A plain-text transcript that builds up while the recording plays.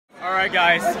Alright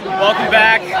guys, welcome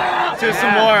back to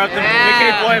some more of the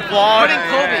McKinney Boy vlog.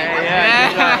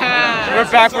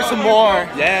 We're back for some more.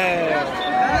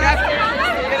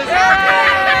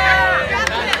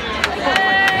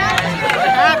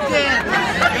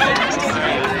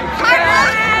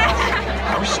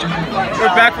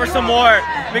 We're back for some more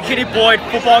McKinney Boyd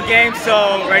football games.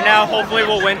 So right now, hopefully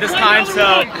we'll win this time.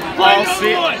 So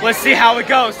let's see how it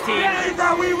goes, team. I believe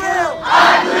that we will.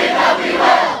 I believe that we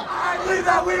will. I believe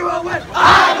that we will win.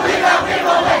 I believe that we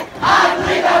will win. I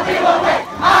believe that we will win.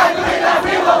 I believe that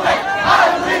we will win.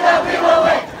 I believe that we will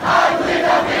win. I believe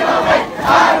that we will win.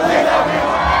 I believe that we will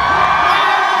win.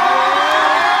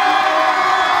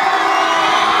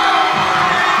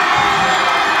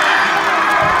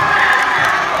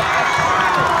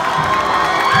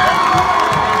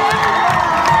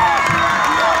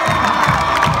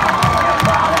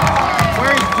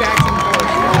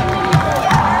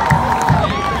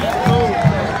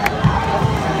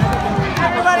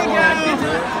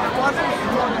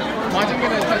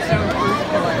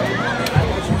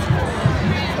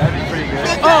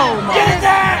 Oh my! Get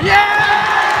that! Yeah!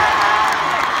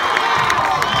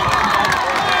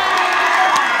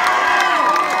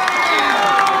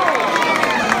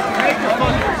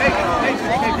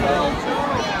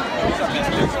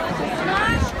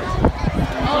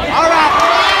 All right.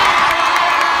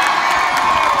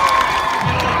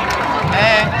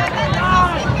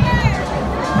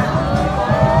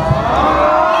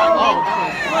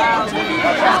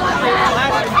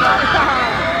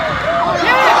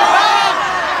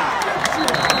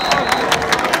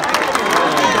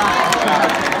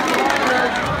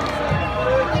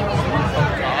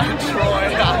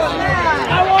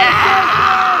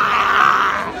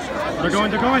 They're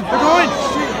going! Oh,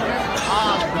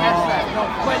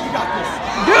 wait, you got this.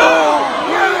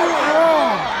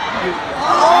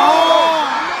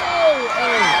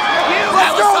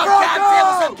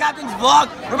 What's up, Captain's vlog?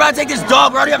 We're about to take this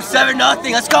dog. We're already up 7-0.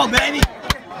 Let's go, baby.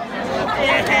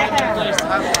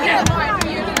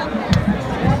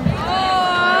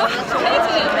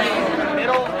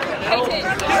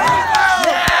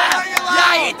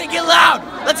 Yeah, Ethan, get loud.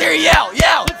 Let's hear you yell.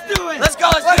 Let's do it. Let's go.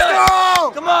 Let's do it.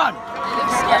 Come on.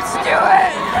 Let's do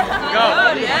it. Go.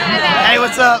 Hey,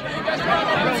 what's up?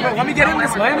 Let me get in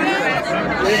this landing.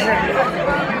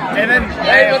 And then,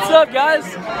 hey, what's up, guys?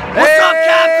 What's up,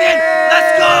 Captain?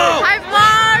 Let's go. Hi,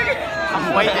 vlog.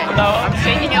 I'm waiting. No, I'm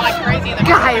Shaking it like crazy.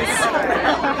 Guys.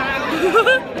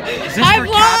 Is this for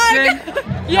Captain?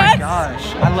 Yes. Oh my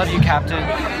gosh, I love you, Captain.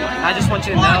 I just want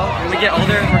you to know, when we get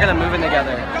older, we're gonna move in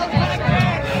together.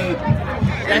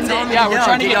 Yeah, we're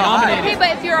trying to get nominated. Hey, but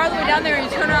if you're all the way down there and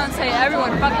you turn around and say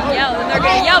everyone fucking yell, then they're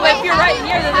gonna yell. But if you're right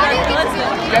here, then they're gonna listen.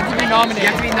 You have to be nominated. You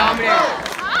have to be nominated.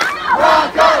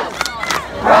 Broncos!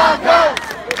 Broncos!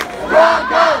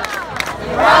 Broncos!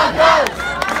 Broncos!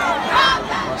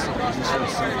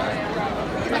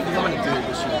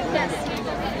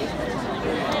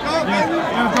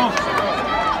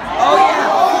 Oh, yeah.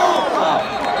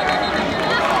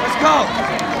 Let's go.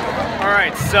 All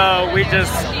right, so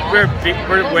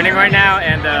we're winning right now,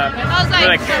 and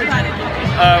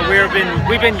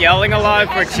we've been yelling a lot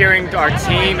for cheering our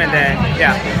team, and then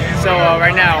So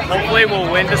right now, hopefully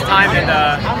we'll win this time, and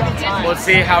we'll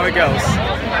see how it goes.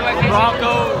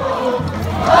 Broncos.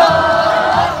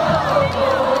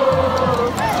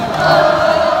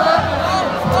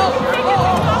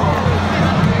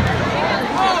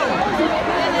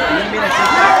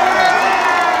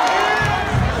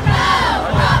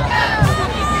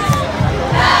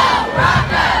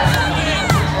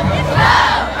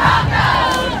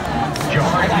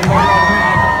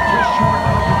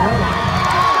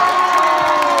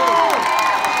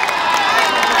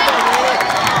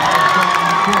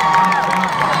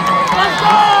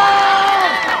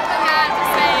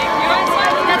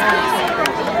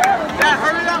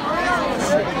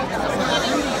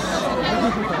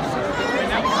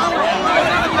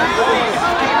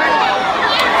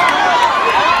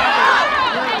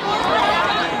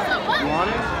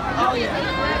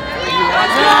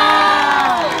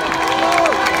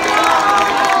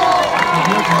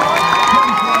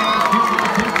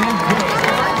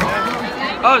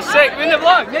 Oh, sick! Get in the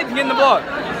vlog. Nathan, get in the vlog.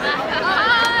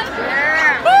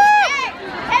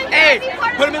 Hey,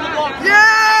 put him in the vlog.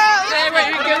 Yeah! Hey,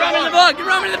 wait, get Roman in the vlog. Get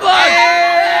Roman in the vlog.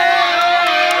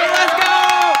 Let's go!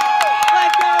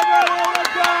 Let's go, brother!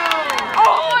 Let's go!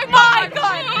 Oh my god! Oh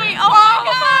my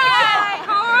god!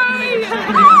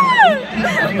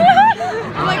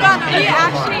 Are you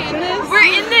actually in this? We're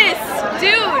in this,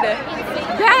 dude.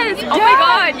 Yes. Oh my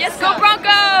god! Yes, go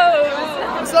Broncos!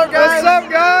 What's up, guys? What's up,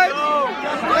 guys?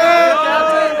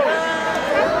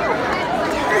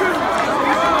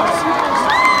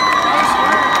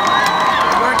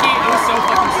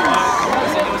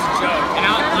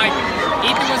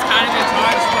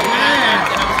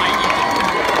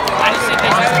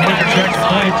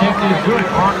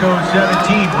 Broncos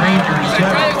 17, Rangers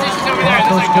 7.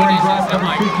 Broncos scoring drive covered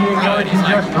 58 yards in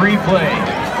just 3 plays.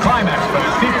 Climax with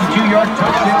a 52-yard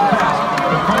touchdown pass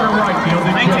to corner right field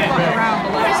and Jeff Beck.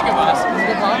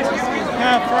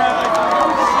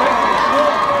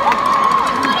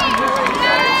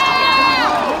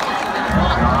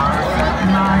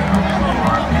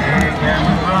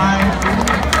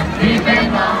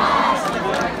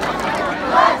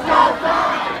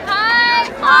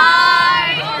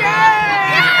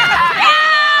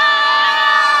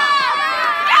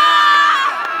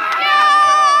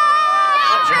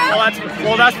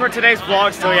 Well, that's for today's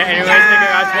vlog. So yeah, anyways, thank you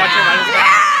guys for watching.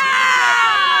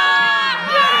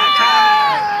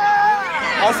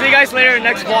 I'll see you guys later in the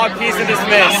next vlog. Peace and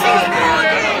dismiss.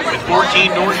 With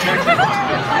 14 North Texas.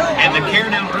 And the care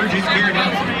now urges care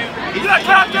now. He's a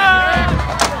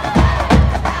captain!